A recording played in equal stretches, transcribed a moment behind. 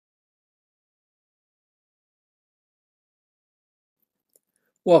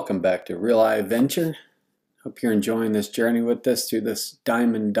Welcome back to Real Eye Adventure. Hope you're enjoying this journey with us through this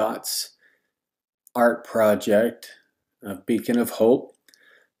Diamond Dots art project of Beacon of Hope.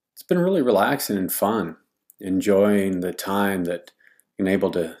 It's been really relaxing and fun, enjoying the time that you're able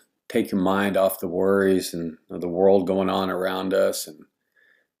to take your mind off the worries and of the world going on around us and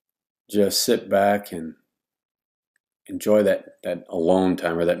just sit back and enjoy that alone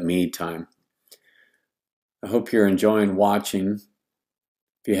time or that me time. I hope you're enjoying watching.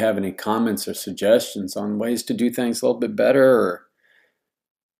 If you have any comments or suggestions on ways to do things a little bit better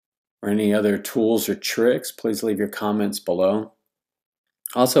or any other tools or tricks, please leave your comments below.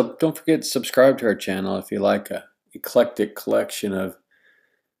 Also, don't forget to subscribe to our channel if you like an eclectic collection of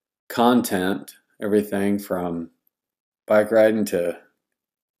content, everything from bike riding to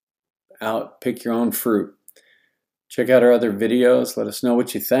out pick your own fruit. Check out our other videos, let us know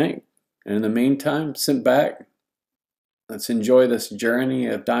what you think. And in the meantime, sit back. Let's enjoy this journey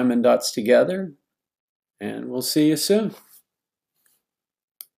of Diamond Dots together, and we'll see you soon.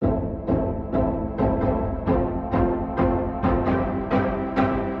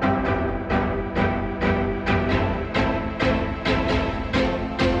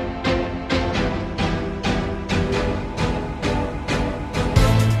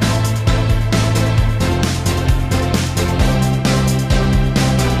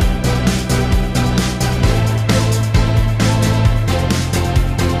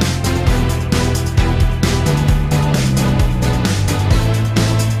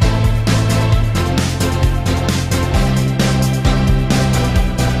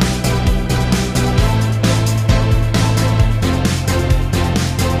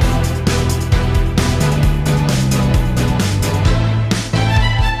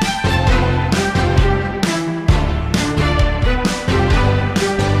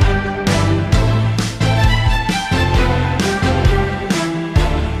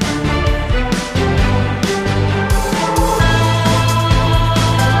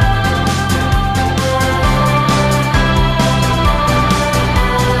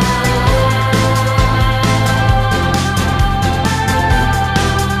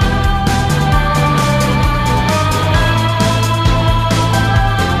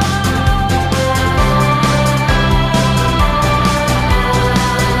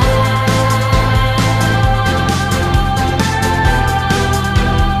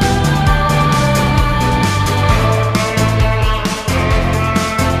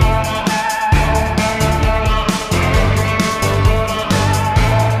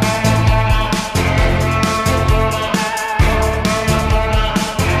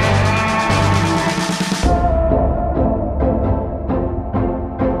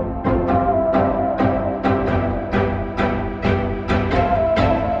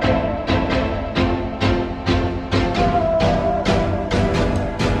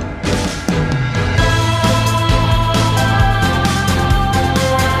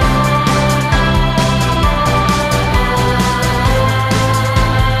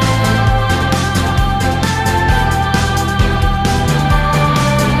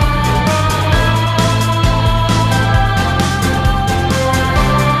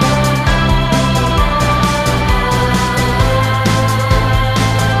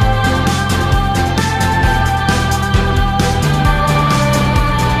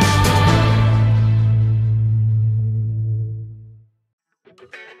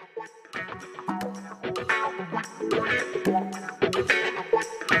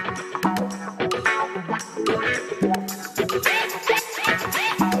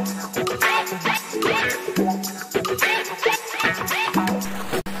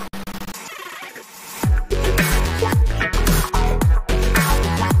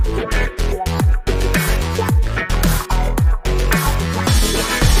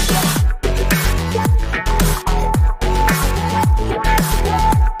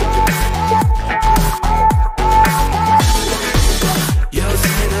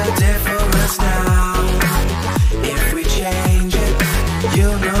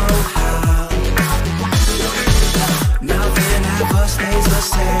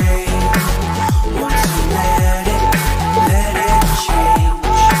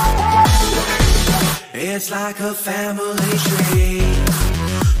 It's like a family tree,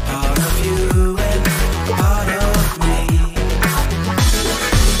 part of you and part of me.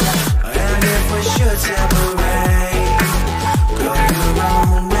 And if we should separate, go your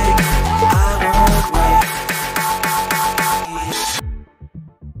own way, I won't wait.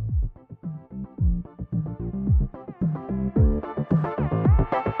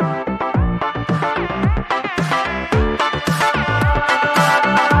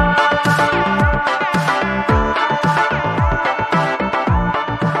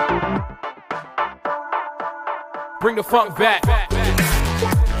 Bring the funk back.